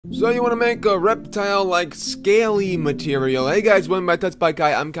So you want to make a reptile-like scaly material. Hey guys, welcome back to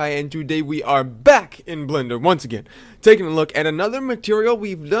TutsByKai. I'm Kai, and today we are back in Blender once again, taking a look at another material.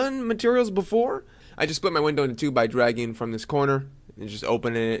 We've done materials before. I just split my window into two by dragging from this corner and just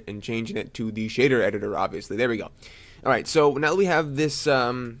opening it and changing it to the shader editor, obviously. There we go. Alright, so now that we have this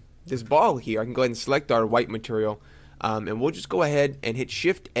this ball here, I can go ahead and select our white material, and we'll just go ahead and hit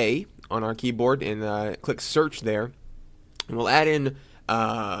Shift A on our keyboard and click search there, and we'll add in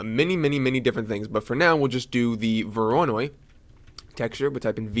many different things, but for now we'll just do the Voronoi Texture. We'll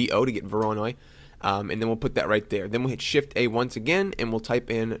type in VO to get Voronoi, and then we'll put that right there. Then we'll hit Shift A once again, and we'll type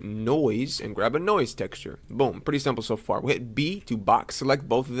in Noise and grab a Noise Texture. Boom, pretty simple so far. We'll hit B to box select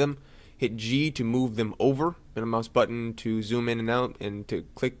both of them, hit G to move them over, and a mouse button to zoom in and out, and to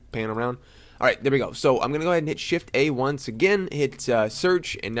click pan around. Alright, there we go. So I'm going to go ahead and hit Shift A once again, hit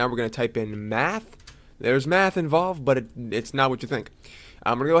search, and now we're going to type in math. There's math involved, but it's not what you think.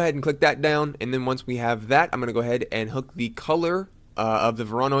 I'm going to go ahead and click that down, and then once we have that, I'm going to go ahead and hook the color of the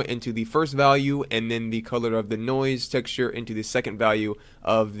Voronoi into the first value, and then the color of the noise texture into the second value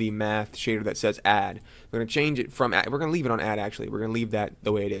of the math shader that says add. We're going to change it from add. We're going to leave it on add, actually. We're going to leave that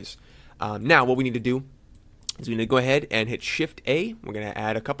the way it is. Now, what we need to do is we need to go ahead and hit Shift A. We're going to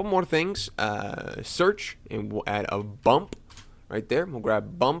add a couple more things. Search, and we'll add a bump right there. We'll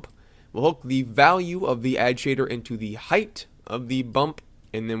grab bump. We'll hook the value of the add shader into the height of the bump,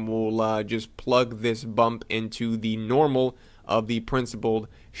 and then we'll just plug this bump into the normal of the principled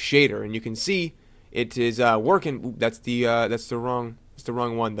shader, and you can see it is working. Ooh, that's the wrong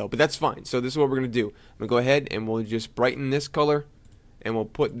one though, but that's fine. So this is what we're gonna do. I'm gonna go ahead and we'll just brighten this color, and we'll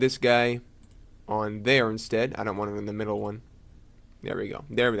put this guy on there instead. I don't want it in the middle one. There we go.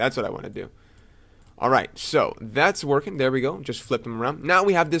 There, that's what I want to do. Alright, so that's working. There we go. Just flip them around. Now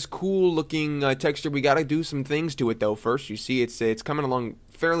we have this cool looking texture. We got to do some things to it though first. You see it's coming along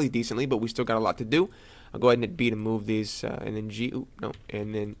fairly decently, but we still got a lot to do. I'll go ahead and hit B to move these, and then G. Ooh, no,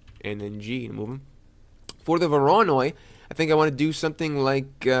 and then G to move them. For the Voronoi, I think I want to do something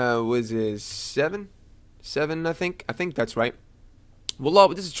like was it 7? 7, I think. I think that's right. Well,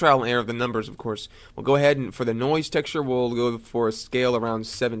 this is trial and error of the numbers, of course. We'll go ahead and for the noise texture, we'll go for a scale around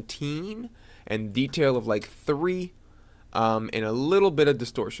 17. And detail of like 3, and a little bit of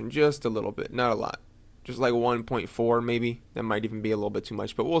distortion, just a little bit, not a lot, just like 1.4 maybe. That might even be a little bit too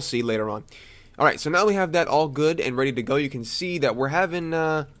much, but we'll see later on. Alright, so now we have that all good and ready to go. You can see that we're having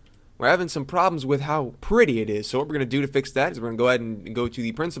some problems with how pretty it is. So what we're going to do to fix that is we're going to go ahead and go to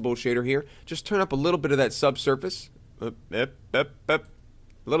the principled shader here, just turn up a little bit of that subsurface, a little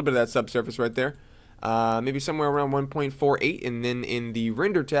bit of that subsurface right there. Maybe somewhere around 1.48, and then in the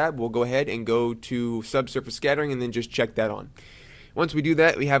render tab we'll go ahead and go to subsurface scattering and then just check that on. Once we do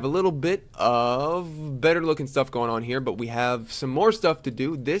that, we have a little bit of better looking stuff going on here, but we have some more stuff to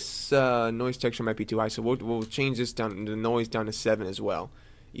do. This noise texture might be too high, so we'll change this down, the noise down to 7 as well.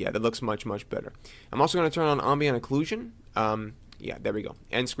 Yeah, that looks much better. I'm also going to turn on ambient occlusion. Yeah, there we go.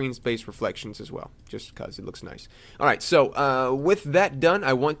 And screen space reflections as well, just because it looks nice. Alright, so with that done,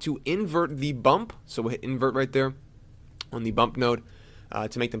 I want to invert the bump. So we'll hit invert right there on the bump node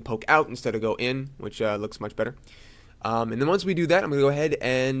to make them poke out instead of go in, which looks much better. And then once we do that, I'm going to go ahead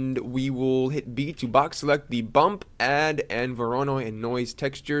and we will hit B to box select the bump, add, and Voronoi and noise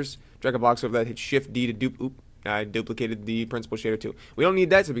textures. Drag a box over that, hit Shift D to dupe. Oop, I duplicated the principal shader too. We don't need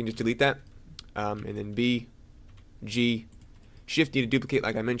that, so we can just delete that. And then B, G, Shift D to duplicate,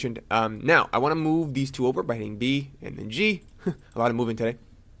 like I mentioned. Now, I want to move these two over by hitting B and then G. A lot of moving today.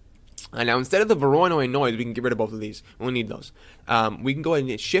 Now, instead of the Voronoi noise, we can get rid of both of these. We don't need those. We can go ahead and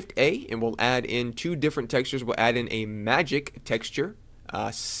hit Shift A, and we'll add in 2 different textures. We'll add in a magic texture,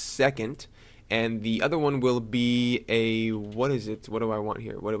 second, and the other one will be a, what is it? What do I want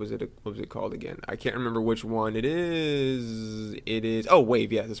here? What was it called again? I can't remember which one it is. Oh,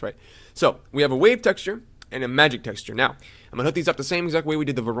 wave. Yeah, that's right. So we have a wave texture and a magic texture. Now, I'm going to hook these up the same exact way we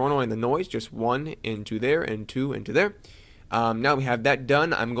did the Voronoi and the noise, just 1 into there and 2 into there. Now we have that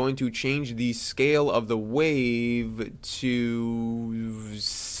done. I'm going to change the scale of the wave to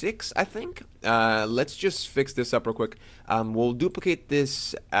 6, I think. Let's just fix this up real quick. We'll duplicate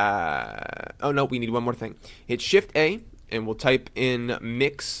this. Oh no, we need one more thing. Hit Shift A, and we'll type in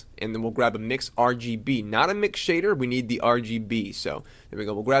mix, and then we'll grab a mix RGB. Not a mix shader, we need the RGB. So there we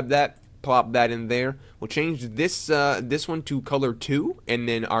go. We'll grab that. Plop that in there. We'll change this this one to color 2, and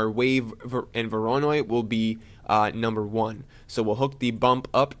then our wave and Voronoi will be number 1. So we'll hook the bump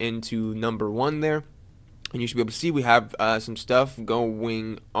up into number 1 there, and you should be able to see we have some stuff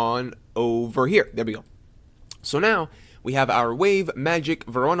going on over here. There we go. So now we have our wave, magic,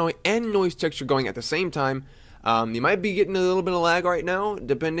 Voronoi, and noise texture going at the same time. You might be getting a little bit of lag right now,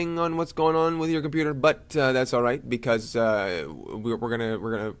 depending on what's going on with your computer, but that's all right because we're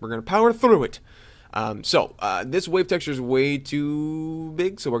gonna power through it. This wave texture is way too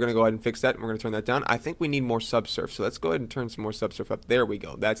big, so we're gonna go ahead and fix that, and we're gonna turn that down. I think we need more subsurf, so let's go ahead and turn some more subsurf up. There we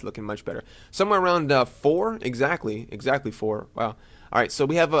go. That's looking much better. Somewhere around 4, exactly 4. Wow. All right, so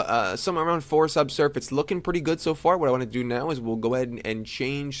we have somewhere around 4 subsurf. It's looking pretty good so far. What I want to do now is we'll go ahead and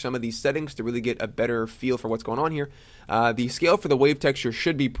change some of these settings to really get a better feel for what's going on here. The scale for the wave texture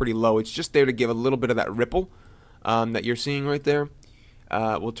should be pretty low. It's just there to give a little bit of that ripple that you're seeing right there.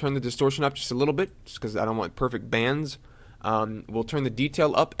 We'll turn the distortion up just a little bit, just because I don't want perfect bands. We'll turn the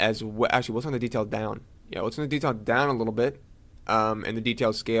detail up as well. Actually, we'll turn the detail down. Yeah, we'll turn the detail down a little bit, and the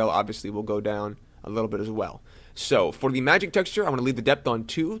detail scale obviously will go down a little bit as well. So for the magic texture, I'm going to leave the depth on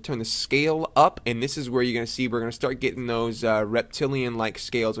 2, turn the scale up, and this is where you're going to see we're going to start getting those reptilian-like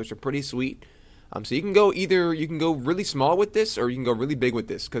scales, which are pretty sweet. So you can go really small with this, or you can go really big with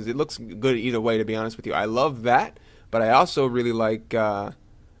this, because it looks good either way, to be honest with you. I love that, but I also really like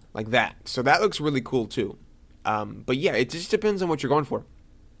that. So that looks really cool too. But yeah, it just depends on what you're going for.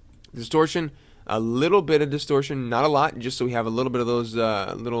 Distortion, a little bit of distortion, not a lot, just so we have a little bit of those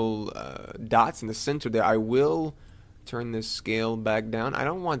little dots in the center there. I will turn this scale back down. I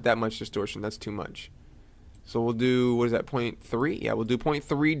don't want that much distortion. That's too much. So we'll do, what is that, 0.3? Yeah, we'll do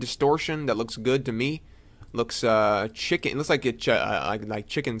 0.3 distortion. That looks good to me. Looks chicken. It looks like it like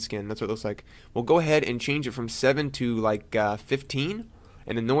chicken skin. That's what it looks like. We'll go ahead and change it from 7 to like 15.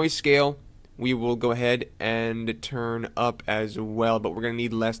 And the noise scale, we will go ahead and turn up as well, but we're going to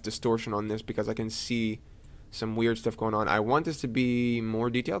need less distortion on this because I can see some weird stuff going on. I want this to be more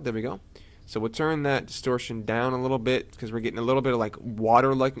detailed. There we go. So we'll turn that distortion down a little bit because we're getting a little bit of like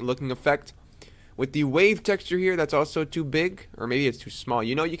water-like looking effect. With the wave texture here, that's also too big, or maybe it's too small.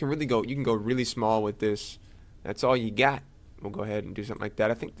 You know, you can go really small with this. That's all you got. We'll go ahead and do something like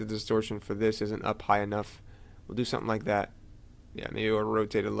that. I think the distortion for this isn't up high enough. We'll do something like that. Yeah, maybe we'll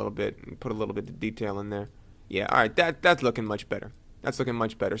rotate it a little bit and put a little bit of detail in there. Yeah, all right, that's looking much better. That's looking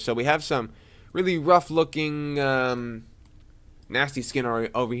much better. So we have some really rough-looking, nasty skin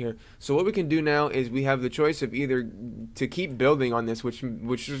over here. So what we can do now is we have the choice of either to keep building on this, which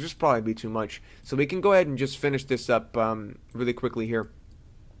will just probably be too much. So we can go ahead and just finish this up really quickly here.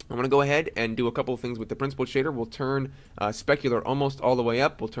 I'm going to go ahead and do a couple of things with the principled shader. We'll turn specular almost all the way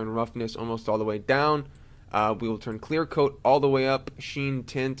up. We'll turn roughness almost all the way down. We will turn clear coat all the way up, sheen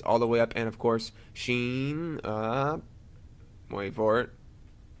tint all the way up, and of course sheen, wait for it,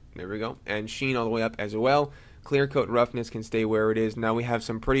 there we go, and sheen all the way up as well. Clear coat roughness can stay where it is. Now we have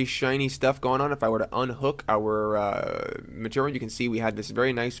some pretty shiny stuff going on. If I were to unhook our material, you can see we had this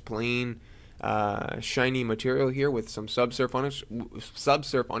very nice plain shiny material here with some subsurf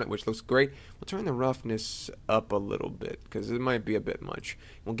on it, which looks great. We'll turn the roughness up a little bit because it might be a bit much.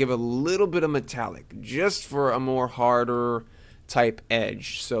 We'll give a little bit of metallic just for a more harder type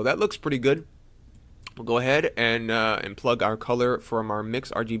edge. So that looks pretty good. We'll go ahead and plug our color from our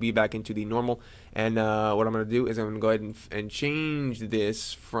mix RGB back into the normal. And what I'm going to do is I'm going to go ahead and change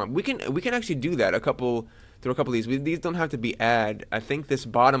this from. We can actually do that through a couple of these. These don't have to be add. I think this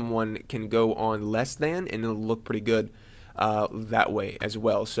bottom one can go on less than, and it'll look pretty good that way as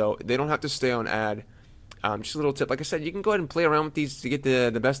well. So they don't have to stay on add. Just a little tip. Like I said, you can go ahead and play around with these to get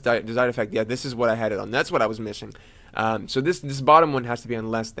the best desired effect. Yeah, this is what I had it on. That's what I was missing. So this bottom one has to be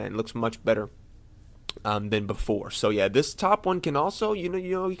on less than. It looks much better than before. So yeah, this top one can also,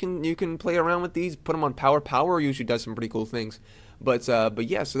 you can play around with these, put them on power. Power usually does some pretty cool things. But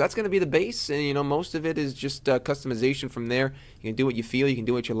yeah, so that's going to be the base, and most of it is just customization from there. You can do what you feel, you can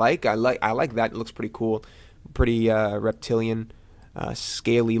do what you like. I like that. It looks pretty cool, pretty reptilian,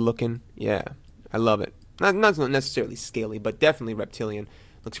 scaly looking. Yeah, I love it. Not necessarily scaly, but definitely reptilian.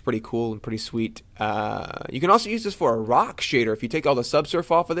 Looks pretty cool and pretty sweet. You can also use this for a rock shader. If you take all the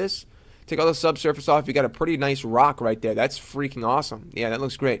subsurf off of this, take all the subsurface off, you got a pretty nice rock right there. That's freaking awesome. Yeah, that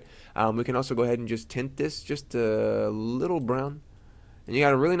looks great. We can also go ahead and just tint this just a little brown. And you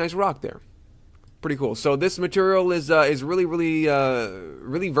got a really nice rock there. Pretty cool. So this material is really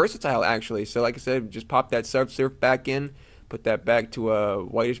versatile actually. So like I said, just pop that subsurf back in, put that back to a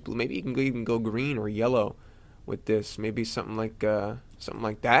whitish blue. Maybe you can even go green or yellow with this. Maybe something like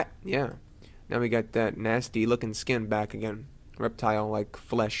that. Yeah. Now we got that nasty looking skin back again. Reptile like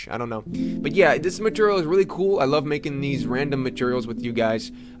flesh. I don't know, but yeah, this material is really cool. I love making these random materials with you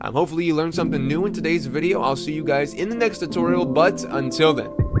guys. Hopefully you learned something new in today's video. I'll see you guys in the next tutorial, but until then,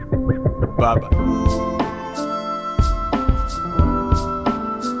 bye bye.